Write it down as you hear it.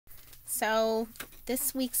So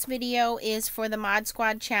this week's video is for the Mod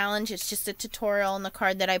Squad challenge. It's just a tutorial on the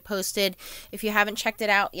card that I posted. If you haven't checked it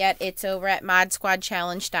out yet, it's over at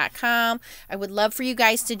modsquadchallenge.com. I would love for you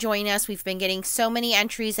guys to join us. We've been getting so many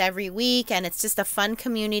entries every week, and it's just a fun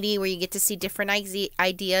community where you get to see different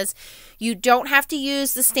ideas. You don't have to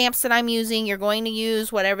use the stamps that I'm using. You're going to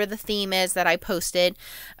use whatever the theme is that I posted.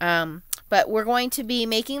 But we're going to be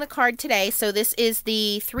making the card today. So this is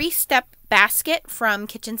the 3-step basket from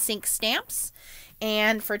Kitchen Sink Stamps.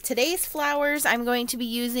 And for today's flowers, I'm going to be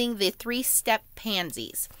using the 3-step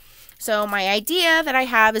pansies. So my idea that I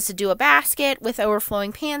have is to do a basket with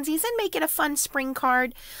overflowing pansies and make it a fun spring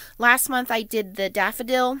card. Last month I did the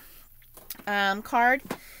daffodil card.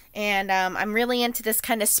 And I'm really into this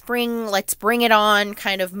kind of spring, let's bring it on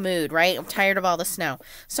kind of mood, right? I'm tired of all the snow.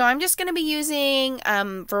 So I'm just going to be using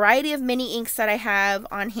a variety of mini inks that I have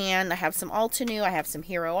on hand. I have some Altenew, I have some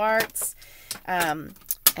Hero Arts. And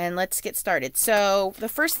let's get started. So the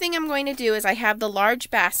first thing I'm going to do is I have the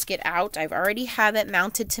large basket out. I've already have it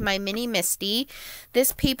mounted to my mini Misty.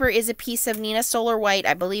 This paper is a piece of Nina Solar White.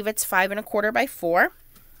 I believe it's 5 1/4 by 4.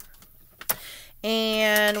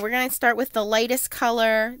 And we're going to start with the lightest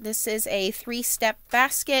color. This is a 3-step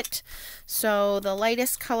basket. So the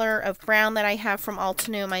lightest color of brown that I have from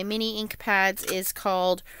Altenew, my mini ink pads, is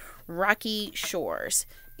called Rocky Shores.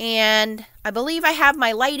 And I believe I have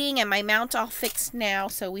my lighting and my mount all fixed now,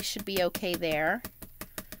 so we should be okay there.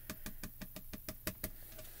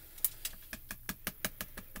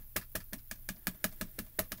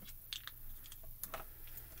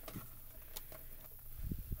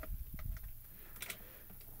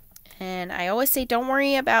 And I always say don't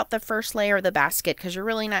worry about the first layer of the basket because you're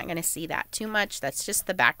really not going to see that too much. That's just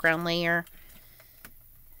the background layer.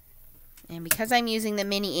 And because I'm using the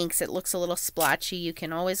mini inks, it looks a little splotchy. You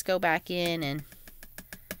can always go back in and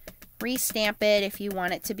re-stamp it if you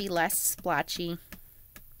want it to be less splotchy.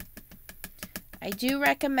 I do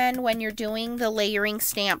recommend when you're doing the layering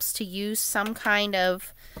stamps to use some kind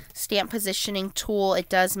of stamp positioning tool. It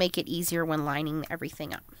does make it easier when lining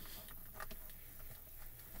everything up.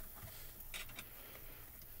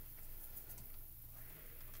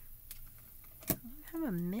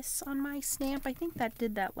 A miss on my stamp. I think that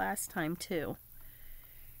did that last time too.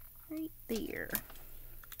 Right there.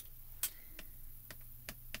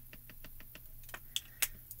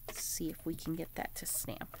 Let's see if we can get that to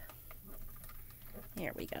stamp.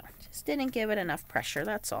 There we go. Just didn't give it enough pressure,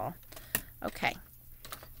 that's all. Okay.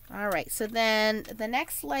 All right, so then the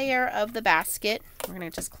next layer of the basket, we're going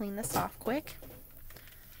to just clean this off quick.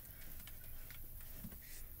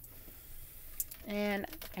 And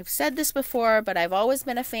I've said this before, but I've always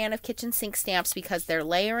been a fan of kitchen sink stamps because their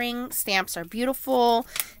layering stamps are beautiful.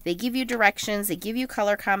 They give you directions. They give you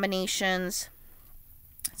color combinations.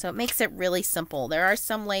 So it makes it really simple. There are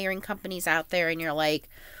some layering companies out there and you're like,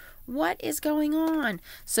 what is going on?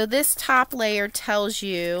 So this top layer tells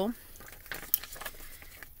you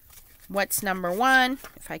what's number 1,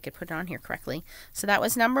 if I could put it on here correctly. So that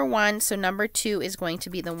was number 1. So number 2 is going to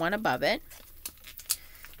be the one above it.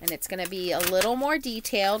 And it's going to be a little more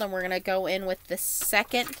detailed, and we're going to go in with the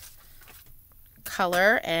second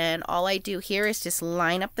color. And all I do here is just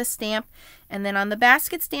line up the stamp. And then on the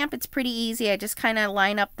basket stamp, it's pretty easy. I just kind of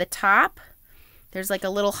line up the top. There's like a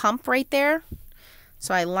little hump right there.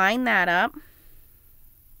 So I line that up.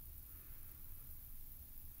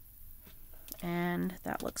 And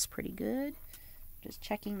that looks pretty good. Just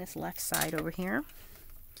checking this left side over here.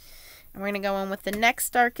 And we're going to go in with the next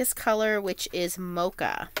darkest color, which is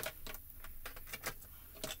Mocha.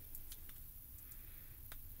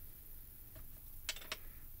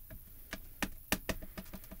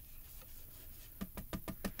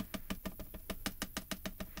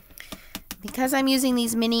 Because I'm using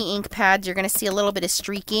these mini ink pads, you're going to see a little bit of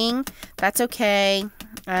streaking. That's okay.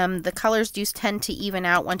 The colors do tend to even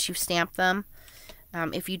out once you stamp them.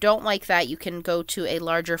 If you don't like that, you can go to a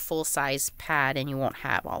larger full-size pad and you won't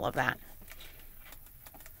have all of that.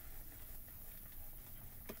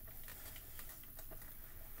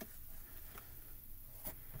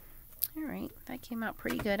 All right, that came out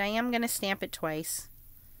pretty good. I am going to stamp it twice.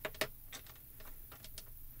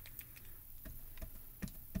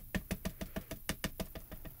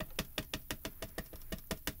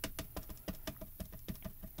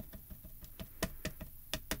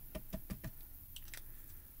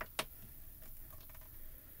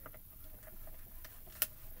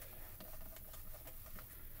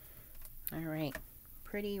 All right,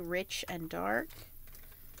 pretty rich and dark.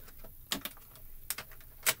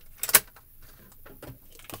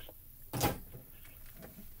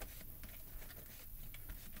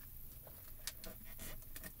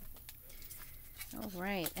 All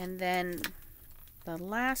right, And then the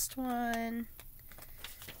last one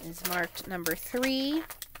is marked number 3.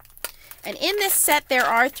 And in this set, there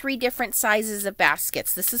are 3 different sizes of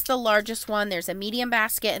baskets. This is the largest one. There's a medium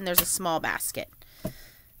basket and there's a small basket.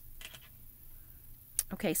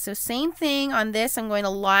 Okay, so same thing on this. I'm going to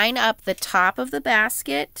line up the top of the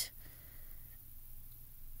basket.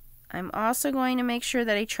 I'm also going to make sure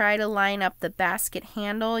that I try to line up the basket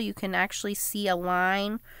handle. You can actually see a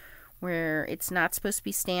line where it's not supposed to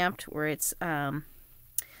be stamped, where it's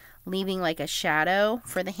leaving like a shadow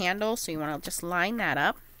for the handle. So you want to just line that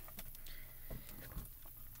up.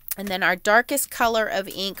 And then our darkest color of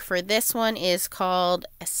ink for this one is called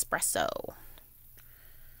Espresso.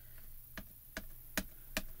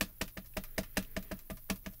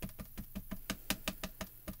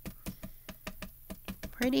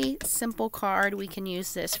 Pretty simple card. We can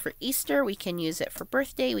use this for Easter. We can use it for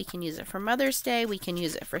birthday. We can use it for Mother's Day. We can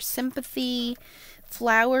use it for sympathy.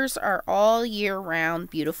 Flowers are all year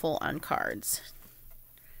round beautiful on cards.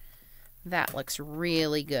 That looks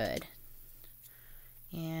really good.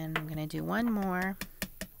 And I'm going to do one more.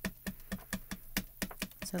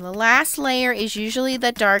 So the last layer is usually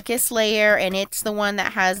the darkest layer, and it's the one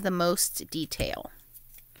that has the most detail.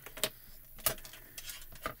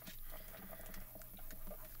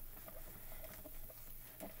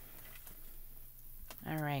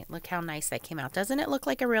 All right, look how nice that came out. Doesn't it look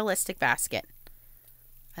like a realistic basket?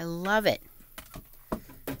 I love it. All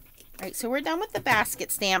right, so we're done with the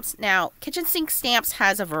basket stamps. Now, Kitchen Sink Stamps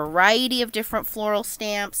has a variety of different floral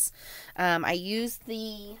stamps. I used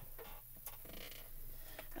the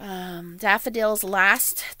daffodils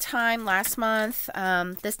last month.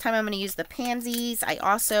 This time I'm going to use the pansies. I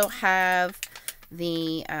also have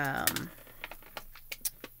the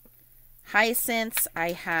hyacinths.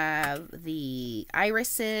 I have the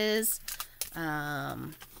irises.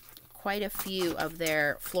 Quite a few of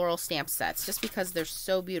their floral stamp sets, just because they're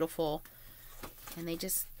so beautiful, and they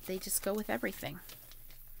just go with everything.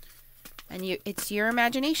 And it's your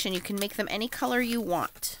imagination. You can make them any color you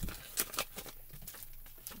want.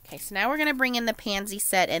 Okay, so now we're going to bring in the pansy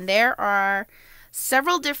set, and there are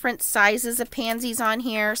several different sizes of pansies on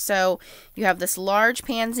here. So you have this large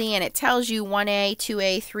pansy, and it tells you 1A,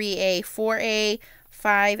 2A, 3A, 4A,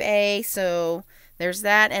 5A. So there's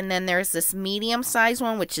that, and then there's this medium size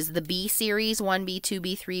one, which is the B series, 1B,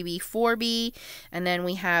 2B, 3B, 4B. And then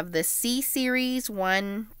we have the C series,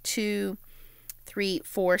 1, 2, 3,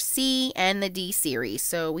 4C, and the D series.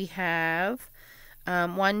 So we have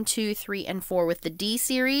 1, 2, 3, and 4 with the D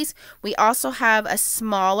series. We also have a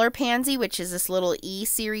smaller pansy, which is this little E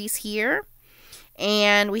series here.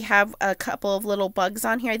 And we have a couple of little bugs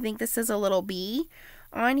on here. I think this is a little bee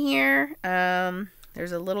on here.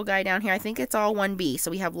 There's a little guy down here. I think it's all 1B. So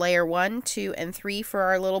we have layer 1, 2, and 3 for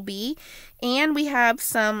our little bee. And we have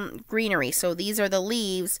some greenery. So these are the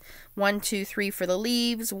leaves. 1, 2, 3 for the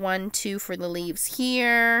leaves. 1, 2 for the leaves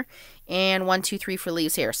here. And 1, 2, 3 for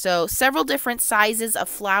leaves here. So several different sizes of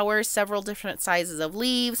flowers, several different sizes of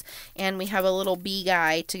leaves. And we have a little bee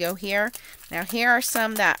guy to go here. Now here are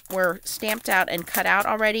some that were stamped out and cut out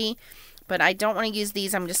already. But I don't want to use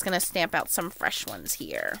these. I'm just going to stamp out some fresh ones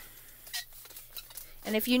here.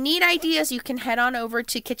 And if you need ideas, you can head on over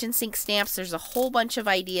to Kitchen Sink Stamps. There's a whole bunch of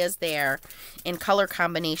ideas there in color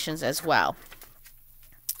combinations as well.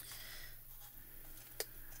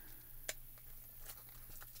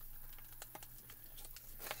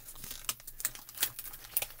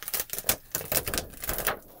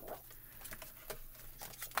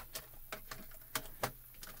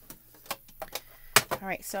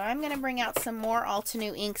 Alright, so I'm going to bring out some more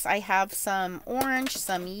Altenew inks. I have some orange,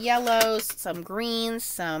 some yellows, some greens,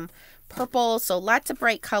 some purples, so lots of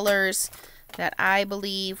bright colors that I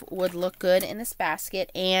believe would look good in this basket.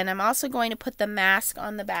 And I'm also going to put the mask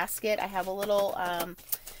on the basket. I have a little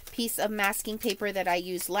piece of masking paper that I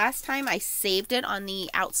used last time. I saved it on the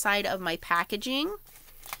outside of my packaging.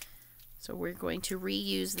 So we're going to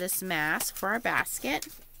reuse this mask for our basket.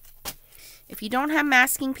 If you don't have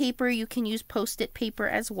masking paper, you can use Post-it paper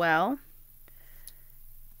as well.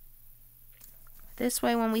 This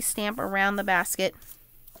way, when we stamp around the basket,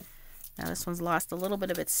 now this one's lost a little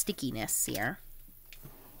bit of its stickiness here.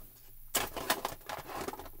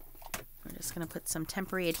 We're just going to put some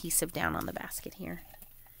temporary adhesive down on the basket here.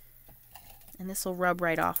 And this will rub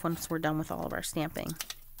right off once we're done with all of our stamping.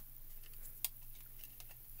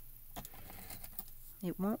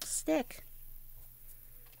 It won't stick.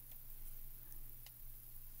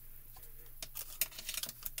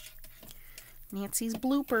 Nancy's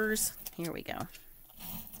bloopers. Here we go.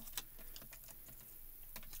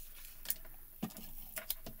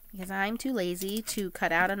 You because I'm too lazy to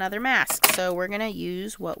cut out another mask. So we're going to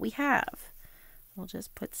use what we have. We'll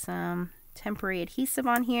just put some temporary adhesive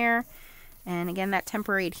on here. And again, that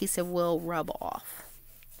temporary adhesive will rub off.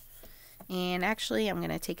 And actually, I'm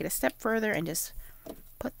going to take it a step further and just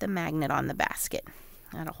put the magnet on the basket.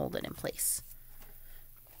 That'll hold it in place.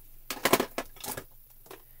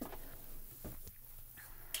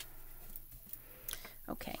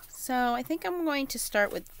 Okay, so I think I'm going to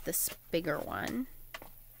start with this bigger one.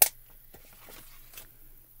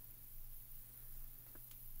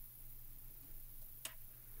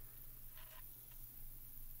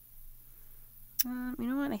 You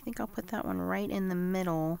know what? I think I'll put that one right in the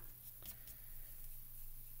middle.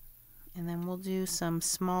 And then we'll do some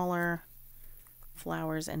smaller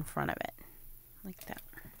flowers in front of it, like that.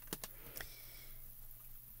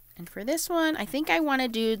 And for this one, I think I want to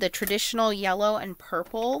do the traditional yellow and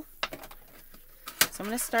purple. So I'm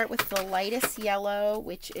going to start with the lightest yellow,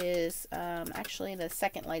 which is actually the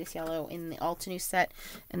second lightest yellow in the Altenew set.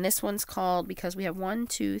 And this one's called, because we have 1,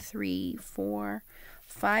 2, 3, 4,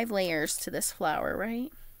 5 layers to this flower,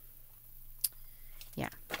 right? Yeah.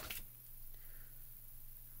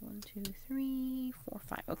 1, 2, 3, 4,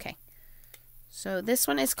 5. Okay. So this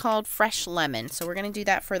one is called Fresh Lemon. So we're going to do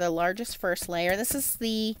that for the largest first layer. This is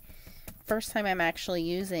the first time I'm actually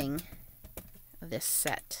using this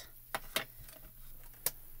set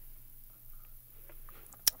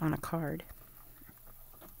on a card.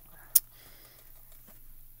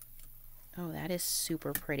 Oh, that is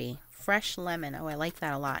super pretty. Fresh Lemon. Oh, I like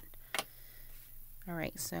that a lot. All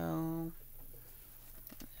right, so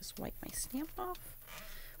just wipe my stamp off.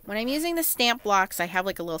 When I'm using the stamp blocks, I have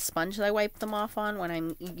like a little sponge that I wipe them off on. When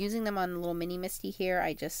I'm using them on the little mini Misty here,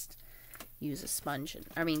 I just use a sponge.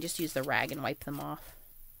 Just use the rag and wipe them off.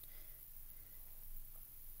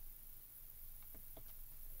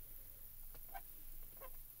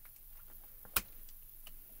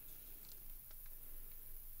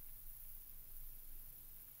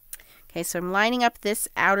 Okay, so I'm lining up this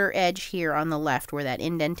outer edge here on the left where that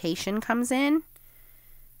indentation comes in.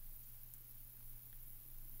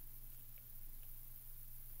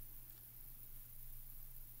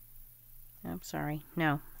 I'm sorry.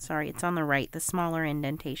 No, sorry. It's on the right. The smaller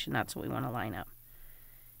indentation. That's what we want to line up.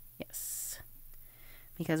 Yes.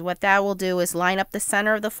 Because what that will do is line up the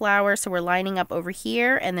center of the flower. So we're lining up over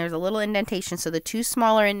here, and there's a little indentation. So the two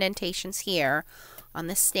smaller indentations here on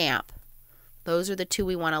the stamp, those are the two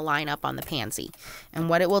we want to line up on the pansy. And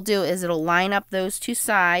what it will do is it'll line up those two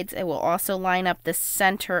sides. It will also line up the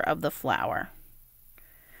center of the flower.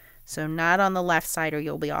 So not on the left side or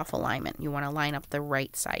you'll be off alignment. You want to line up the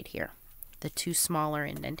right side here. The two smaller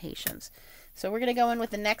indentations. So we're going to go in with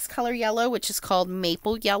the next color yellow, which is called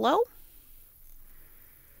Maple Yellow.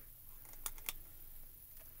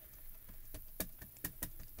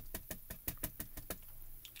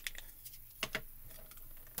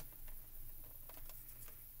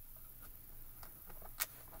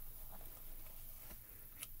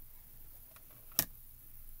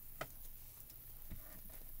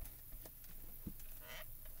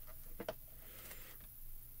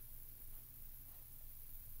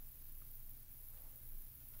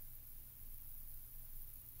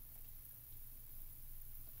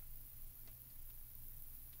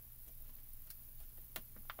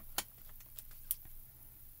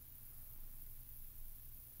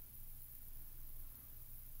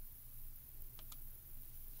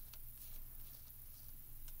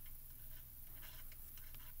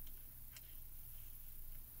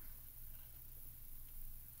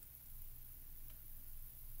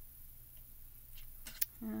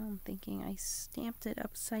 I'm thinking I stamped it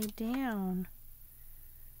upside down.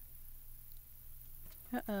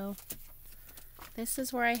 Uh-oh. This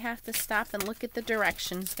is where I have to stop and look at the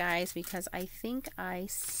directions, guys, because I think I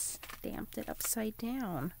stamped it upside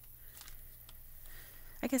down.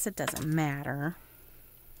 I guess it doesn't matter.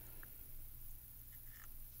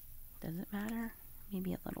 Does it matter?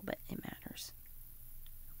 Maybe a little bit. It matters.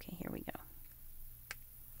 Okay, here we go.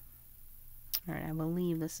 All right, I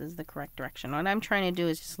believe this is the correct direction. What I'm trying to do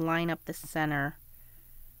is just line up the center.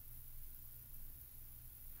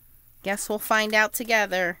 Guess we'll find out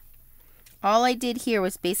together. All I did here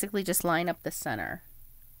was basically just line up the center.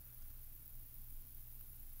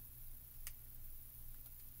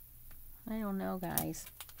 I don't know, guys.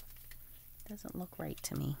 It doesn't look right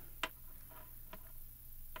to me.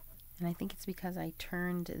 And I think it's because I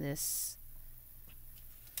turned this.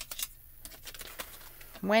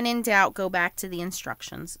 When in doubt, go back to the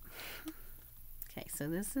instructions. Okay, so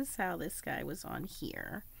this is how this guy was on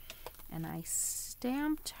here. And I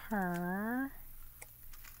stamped her.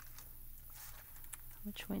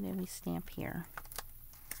 Which way did we stamp here?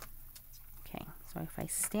 Okay, so if I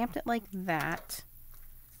stamped it like that,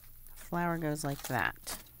 the flower goes like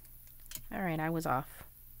that. All right, I was off.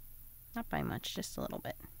 Not by much, just a little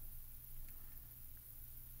bit.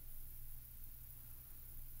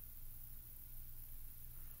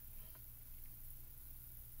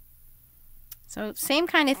 So same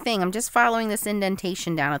kind of thing. I'm just following this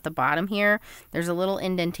indentation down at the bottom here. There's a little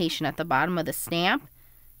indentation at the bottom of the stamp,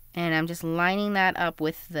 and I'm just lining that up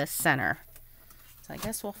with the center. So I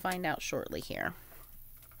guess we'll find out shortly here.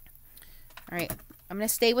 All right, I'm going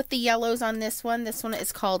to stay with the yellows on this one. This one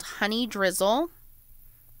is called Honey Drizzle.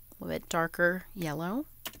 A little bit darker yellow.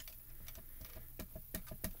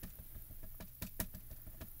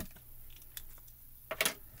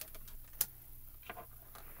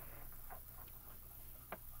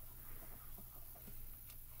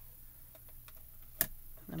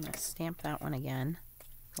 I'm going to stamp that one again.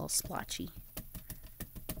 A little splotchy.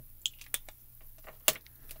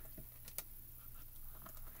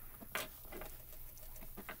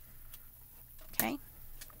 Okay.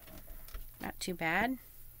 Not too bad.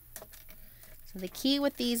 So the key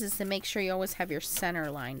with these is to make sure you always have your center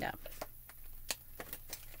lined up.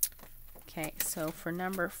 Okay, so for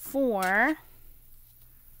number 4,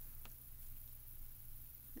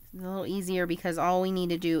 it's a little easier because all we need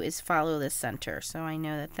to do is follow the center. So I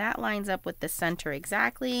know that that lines up with the center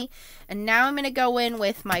exactly. And now I'm going to go in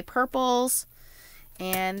with my purples.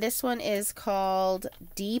 And this one is called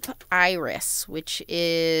Deep Iris, which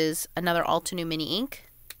is another Altenew Mini ink.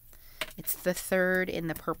 It's the 3rd in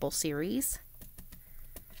the purple series.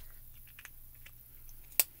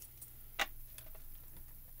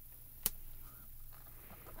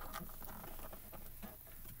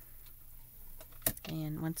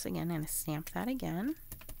 And once again, I'm going to stamp that again.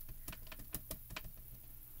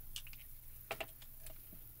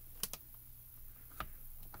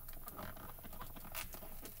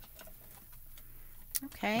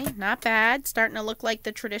 Okay, not bad. Starting to look like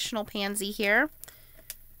the traditional pansy here.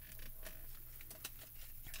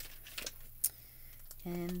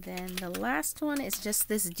 And then the last one is just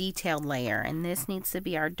this detailed layer, and this needs to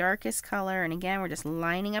be our darkest color. And again, we're just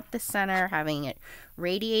lining up the center, having it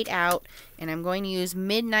radiate out, and I'm going to use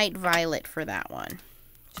Midnight Violet for that one.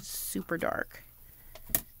 Just super dark.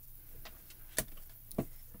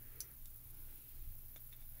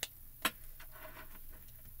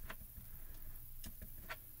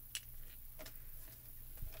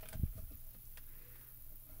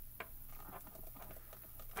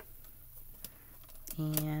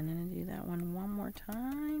 And I'm going to do that one more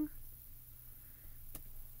time.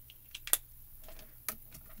 I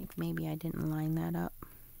think maybe I didn't line that up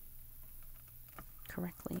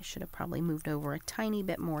correctly. I should have probably moved over a tiny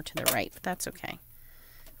bit more to the right, but that's okay.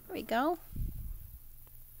 There we go.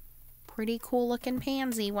 Pretty cool looking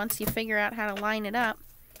pansy once you figure out how to line it up.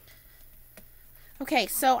 Okay,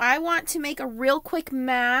 so I want to make a real quick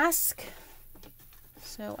mask.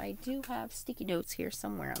 So I do have sticky notes here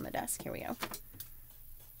somewhere on the desk. Here we go.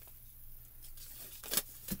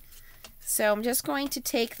 So I'm just going to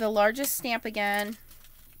take the largest stamp again,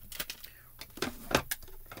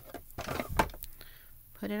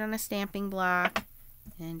 put it on a stamping block,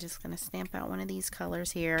 and just going to stamp out one of these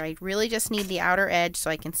colors here. I really just need the outer edge so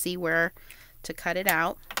I can see where to cut it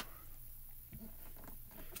out.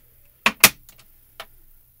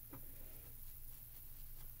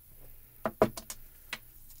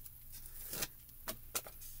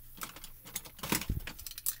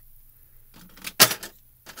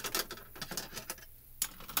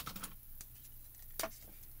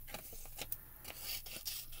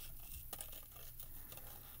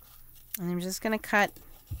 And I'm just going to cut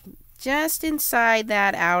just inside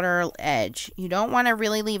that outer edge. You don't want to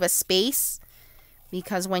really leave a space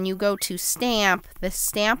because when you go to stamp, the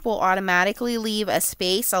stamp will automatically leave a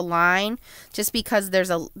space, a line, just because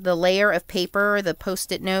there's the layer of paper, the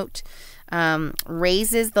post-it note,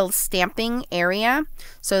 raises the stamping area.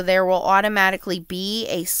 So there will automatically be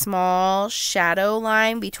a small shadow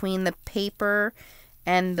line between the paper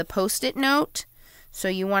and the post-it note. So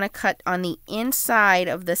you want to cut on the inside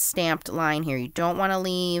of the stamped line here. You don't want to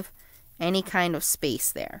leave any kind of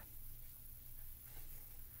space there.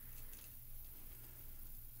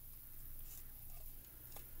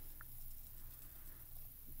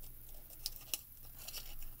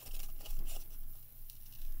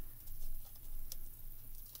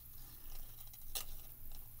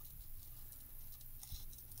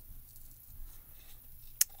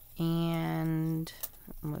 And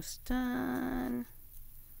almost done.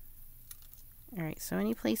 All right, so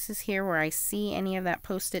any places here where I see any of that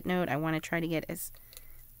post-it note, I want to try to get as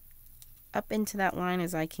up into that line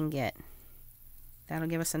as I can get. That'll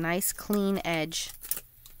give us a nice clean edge.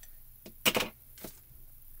 Okay,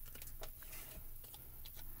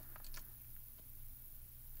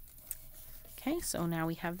 Okay, so now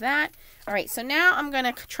we have that. All right, so now I'm going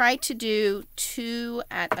to try to do 2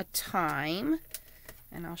 at a time,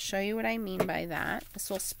 and I'll show you what I mean by that.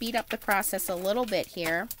 This will speed up the process a little bit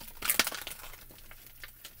here.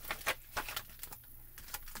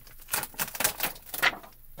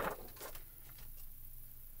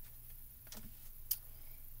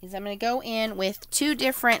 Is I'm going to go in with 2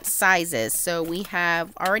 different sizes. So we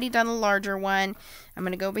have already done the larger one. I'm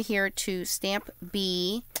going to go over here to stamp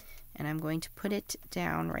B, and I'm going to put it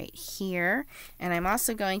down right here. And I'm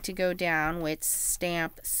also going to go down with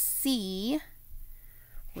stamp C,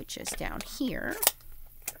 which is down here.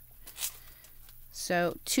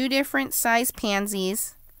 So 2 different size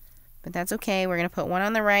pansies, but that's okay. We're going to put one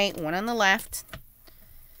on the right, one on the left.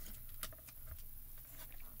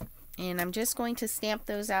 And I'm just going to stamp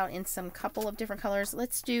those out in some couple of different colors.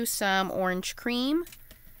 Let's do some orange cream.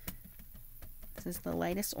 This is the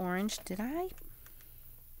lightest orange. Did I?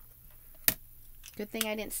 Good thing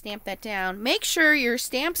I didn't stamp that down. Make sure your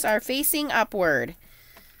stamps are facing upward.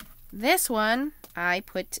 This one I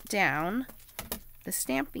put down the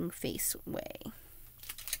stamping face way.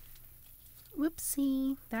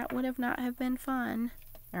 Whoopsie, that would have not have been fun.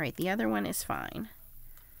 All right, the other one is fine.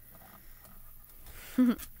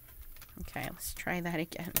 Okay, let's try that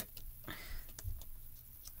again.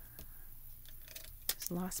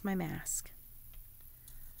 Just lost my mask.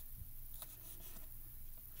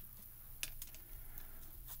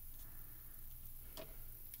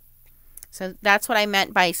 So that's what I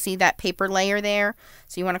meant by, see that paper layer there?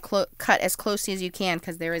 So you want to cut as closely as you can,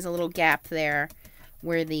 because there is a little gap there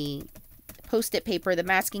where the Post-it paper, the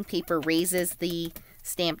masking paper, raises the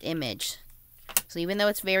stamped image. So even though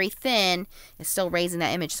it's very thin, it's still raising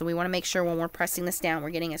that image. So we want to make sure when we're pressing this down, we're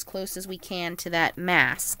getting as close as we can to that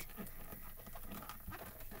mask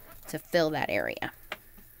to fill that area.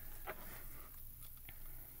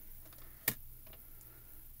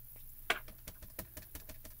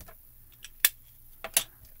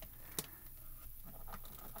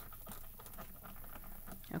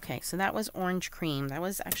 Okay, so that was orange cream. That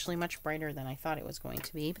was actually much brighter than I thought it was going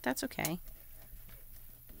to be, but that's okay.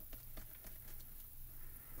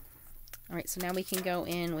 All right, so now we can go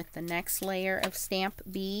in with the next layer of stamp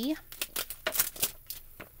B.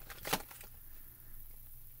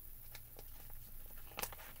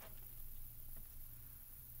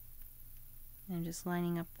 And just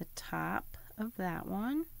lining up the top of that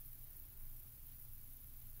one.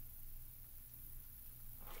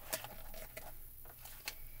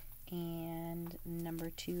 And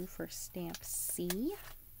number 2 for stamp C.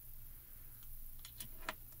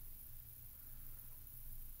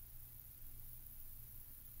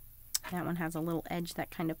 That one has a little edge that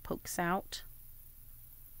kind of pokes out.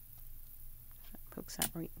 Pokes out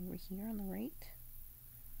right over here on the right.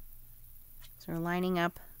 So we're lining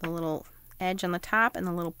up the little edge on the top and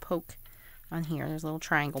the little poke on here. There's a little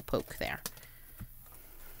triangle poke there.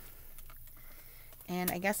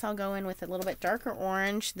 And I guess I'll go in with a little bit darker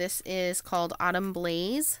orange. This is called Autumn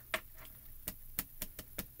Blaze.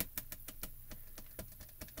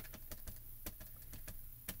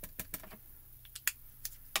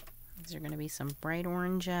 These are going to be some bright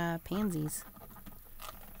orange pansies.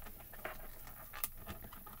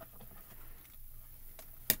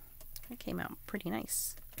 That came out pretty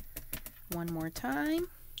nice. One more time.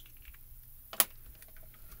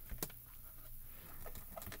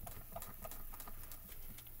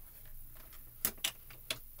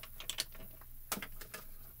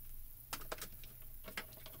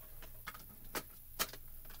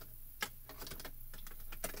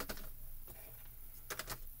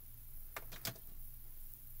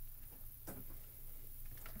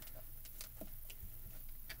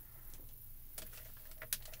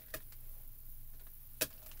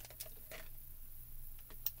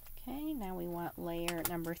 Okay, now we want layer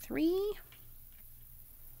number 3.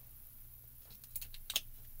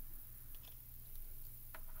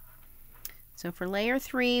 So for layer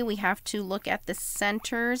 3, we have to look at the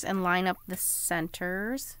centers and line up the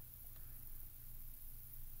centers.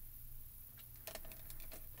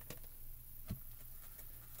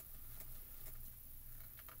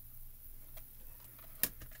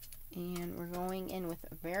 And we're going in with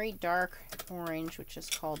a very dark orange, which is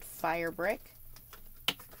called Fire Brick.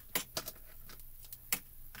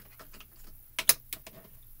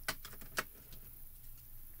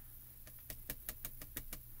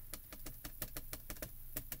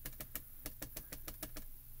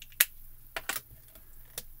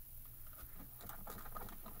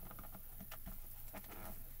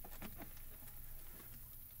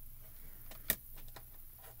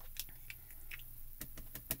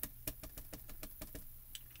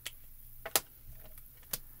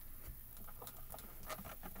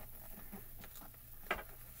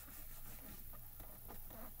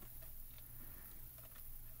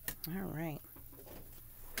 All right.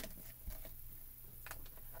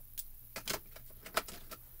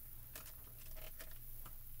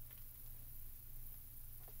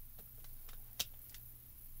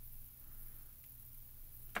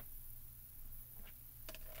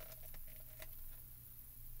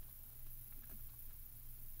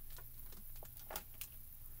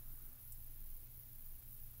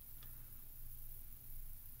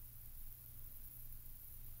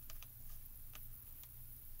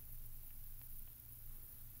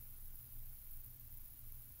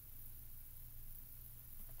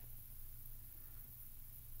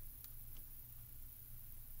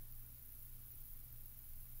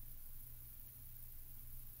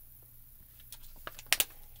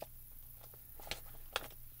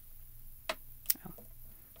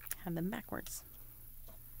 Have them backwards.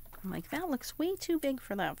 I'm like, that looks way too big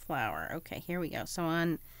for that flower. Okay, here we go. So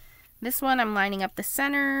on this one, I'm lining up the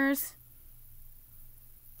centers.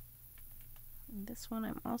 And this one,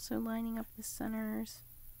 I'm also lining up the centers.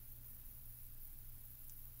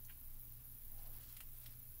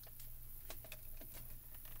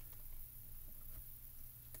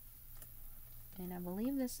 And I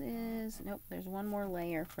believe this is, nope, there's one more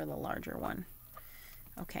layer for the larger one.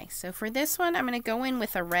 Okay, so for this one, I'm going to go in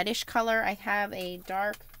with a reddish color. I have a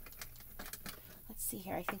dark, let's see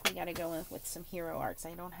here, I think we got to go in with some Hero Arts.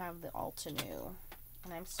 I don't have the Altenew.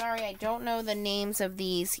 And I'm sorry, I don't know the names of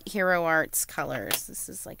these Hero Arts colors. This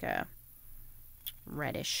is like a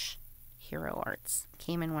reddish Hero Arts.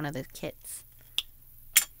 Came in one of the kits.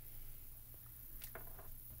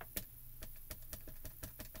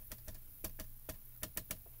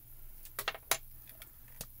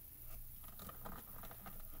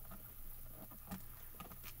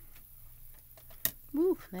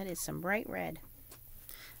 Woo, that is some bright red.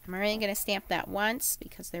 I'm already going to stamp that once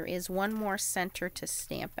because there is one more center to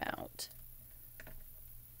stamp out.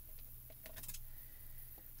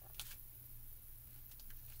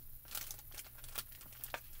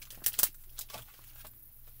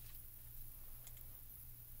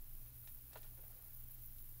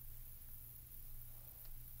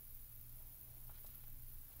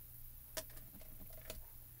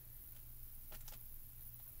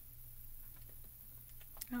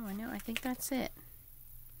 Oh, I know. I think that's it.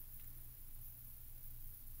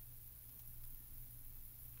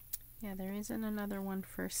 Yeah, there isn't another one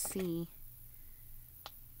for C.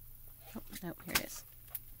 Oh, no, here it is.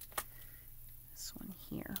 This one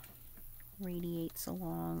here radiates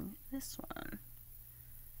along this one.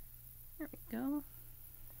 There we go.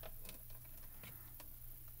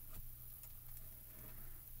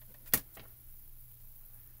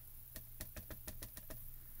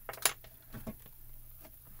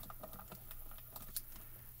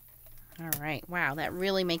 All right, wow, that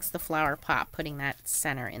really makes the flower pop, putting that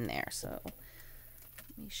center in there. So let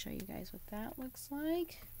me show you guys what that looks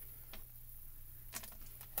like.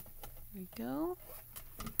 There we go.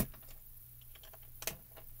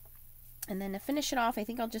 And then to finish it off, I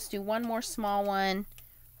think I'll just do one more small one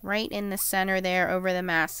right in the center there over the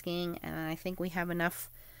masking. And I think we have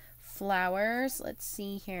enough flowers. Let's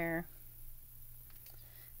see here.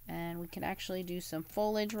 And we can actually do some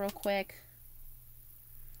foliage real quick.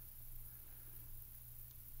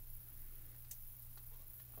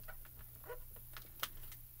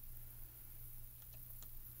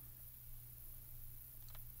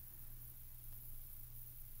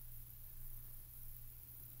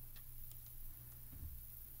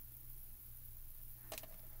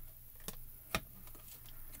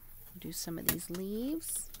 Do some of these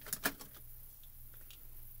leaves.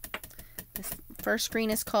 This first green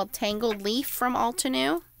is called Tangled Leaf from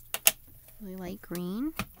Altenew. Really light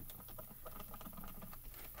green.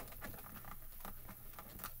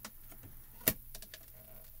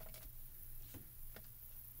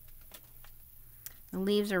 The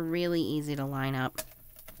leaves are really easy to line up.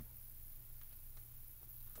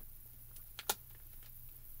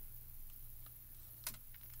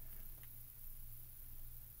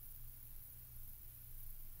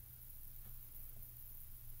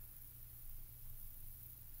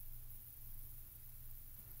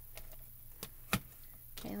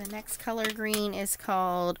 Okay, the next color green is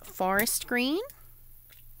called Forest Green.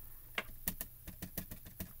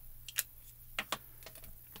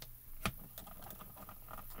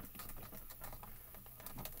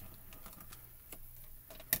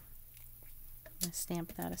 I'm going to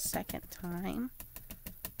stamp that a second time.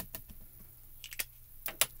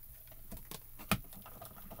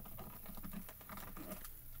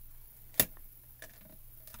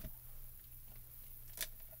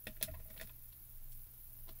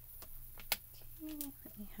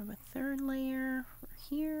 Let me have a third layer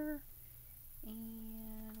here,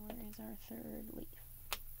 and where There's our third leaf.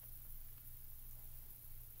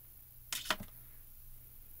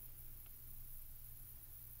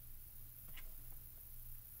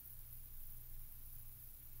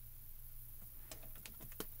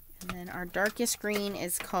 And then our darkest green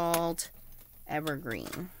is called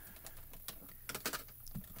evergreen.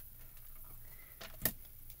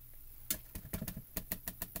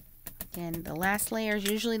 And the last layer is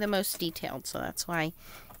usually the most detailed, so that's why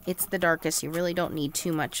it's the darkest. You really don't need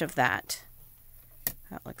too much of that.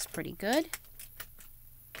 That looks pretty good.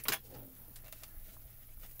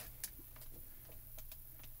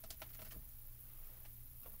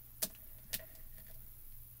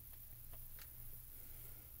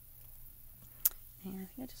 And I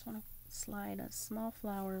think I just want to slide a small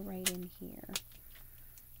flower right in here.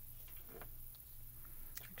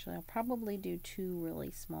 Actually, I'll probably do 2 really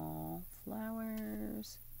small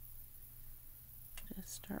flowers.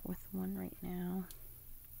 Just start with one right now.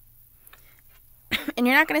 And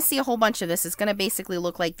you're not going to see a whole bunch of this. It's going to basically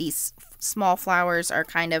look like these small flowers are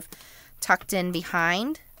kind of tucked in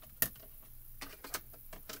behind.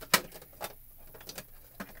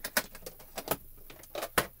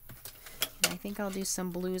 And I think I'll do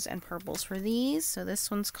some blues and purples for these. So this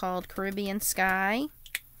one's called Caribbean Sky.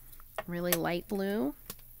 Really light blue.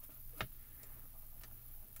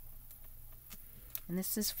 And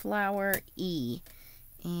this is flower E.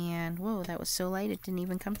 And whoa, that was so light it didn't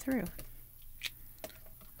even come through.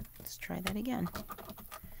 Let's try that again.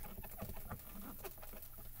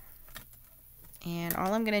 And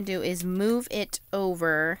all I'm going to do is move it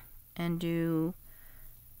over and do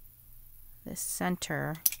the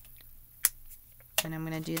center. And I'm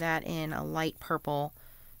going to do that in a light purple.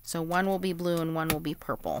 So one will be blue and one will be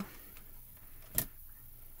purple.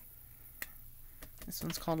 This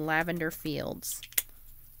one's called Lavender Fields.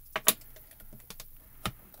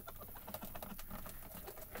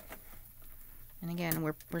 And again,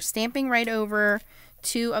 we're stamping right over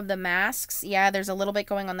 2 of the masks. Yeah, there's a little bit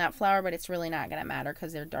going on that flower, but it's really not going to matter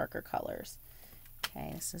because they're darker colors. Okay,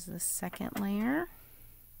 this is the second layer.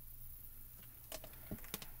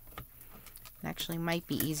 It actually might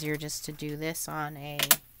be easier just to do this on a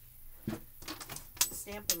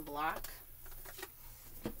stamping block.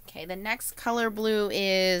 Okay, the next color blue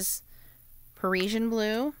is Parisian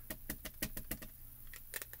blue.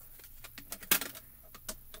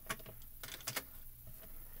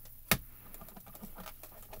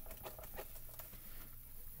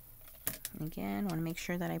 Again, want to make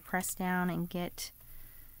sure that I press down and get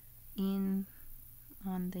in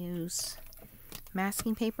on those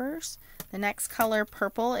masking papers. The next color,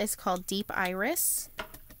 purple, is called Deep Iris.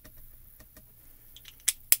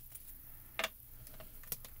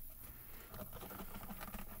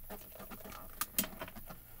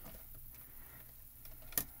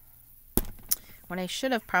 What I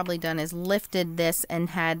should have probably done is lifted this and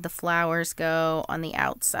had the flowers go on the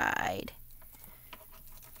outside.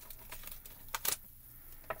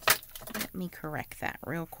 Let me correct that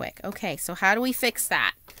real quick. Okay, so how do we fix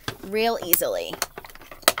that? Real easily.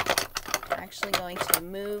 I'm actually going to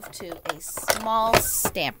move to a small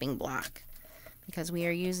stamping block because we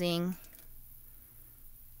are using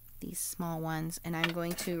these small ones, and I'm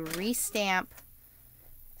going to restamp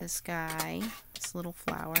this guy, this little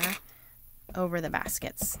flower, over the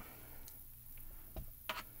baskets.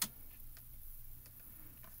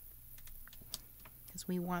 Because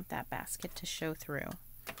we want that basket to show through.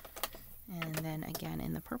 And then again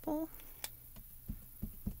in the purple.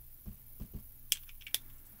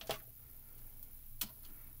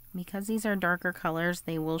 Because these are darker colors,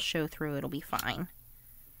 they will show through. It'll be fine.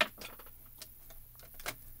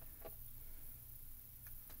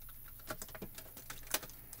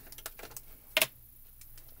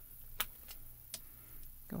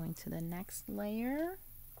 Going to the next layer.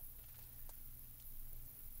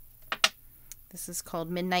 This is called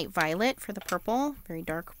Midnight Violet for the purple. Very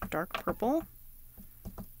dark, dark purple.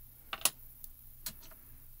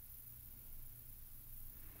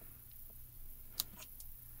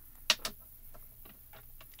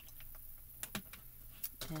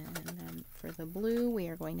 And then for the blue, we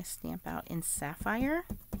are going to stamp out in Sapphire.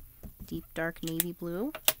 Deep, dark navy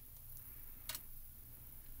blue.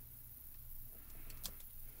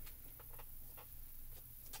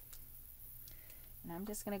 I'm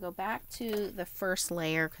just going to go back to the first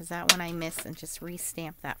layer because that one I missed, and just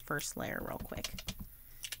restamp that first layer real quick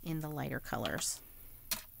in the lighter colors.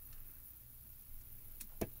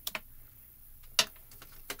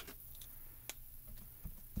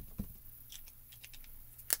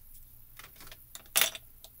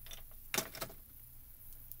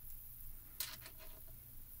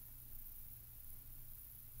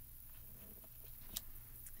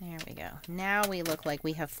 There now we look like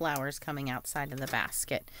we have flowers coming outside of the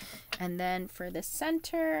basket. And then for the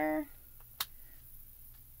center,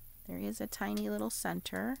 there is a tiny little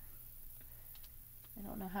center. I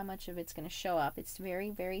don't know how much of it's going to show up. It's very,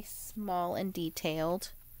 very small and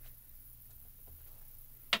detailed.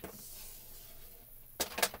 I'm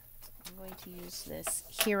going to use this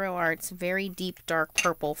Hero Arts very deep dark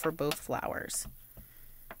purple for both flowers.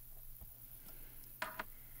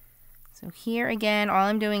 So here again, all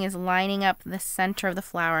I'm doing is lining up the center of the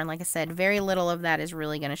flower. And like I said, very little of that is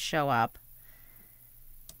really going to show up.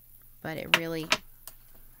 But it really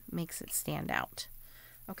makes it stand out.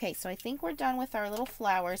 Okay, so I think we're done with our little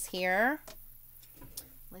flowers here.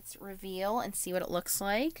 Let's reveal and see what it looks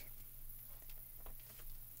like.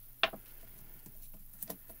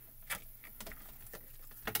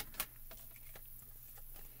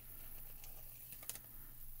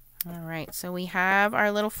 All right, so we have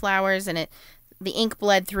our little flowers, and the ink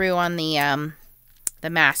bled through on the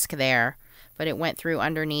mask there, but it went through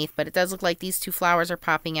underneath. But it does look like these two flowers are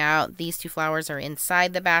popping out. These two flowers are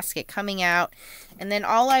inside the basket coming out. And then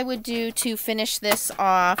all I would do to finish this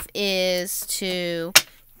off is to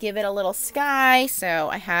give it a little sky. So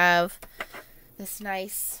I have this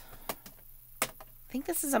nice, I think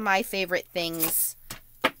this is a My Favorite Things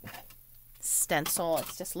stencil.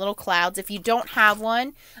 It's just little clouds. If you don't have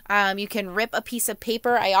one, you can rip a piece of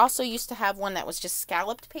paper. I also used to have one that was just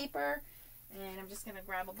scalloped paper. And I'm just going to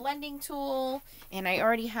grab a blending tool. And I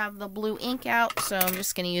already have the blue ink out, so I'm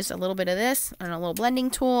just going to use a little bit of this and a little blending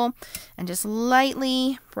tool and just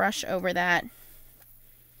lightly brush over that,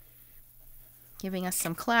 giving us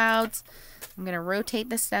some clouds. I'm going to rotate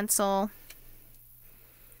the stencil.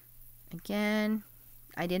 Again,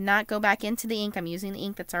 I did not go back into the ink. I'm using the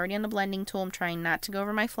ink that's already on the blending tool. I'm trying not to go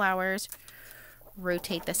over my flowers.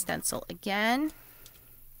 Rotate the stencil again.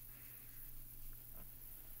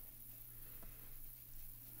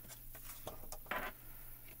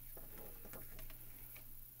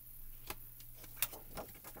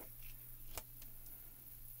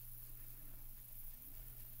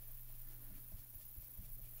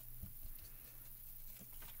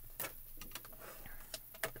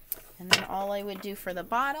 And then all I would do for the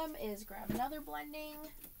bottom is grab another blending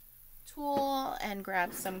tool and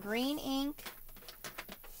grab some green ink.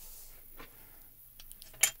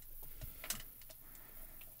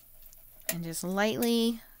 And just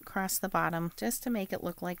lightly across the bottom just to make it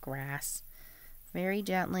look like grass. Very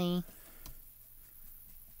gently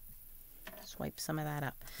swipe some of that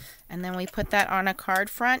up. And then we put that on a card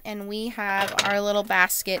front and we have our little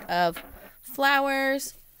basket of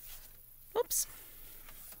flowers. Oops.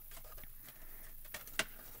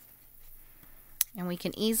 And we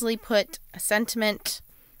can easily put a sentiment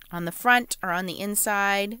on the front or on the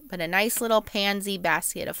inside, but a nice little pansy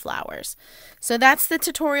basket of flowers. So that's the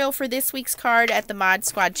tutorial for this week's card at the Mod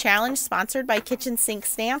Squad Challenge, sponsored by Kitchen Sink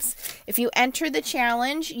Stamps. If you enter the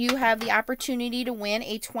challenge, you have the opportunity to win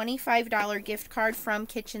a $25 gift card from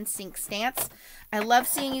Kitchen Sink Stamps. I love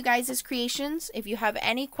seeing you guys' creations. If you have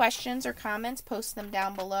any questions or comments, post them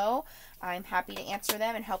down below. I'm happy to answer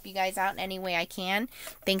them and help you guys out in any way I can.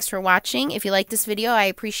 Thanks for watching. If you like this video, I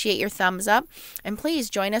appreciate your thumbs up. And please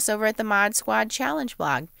join us over at the Mod Squad Challenge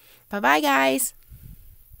blog. Bye-bye, guys.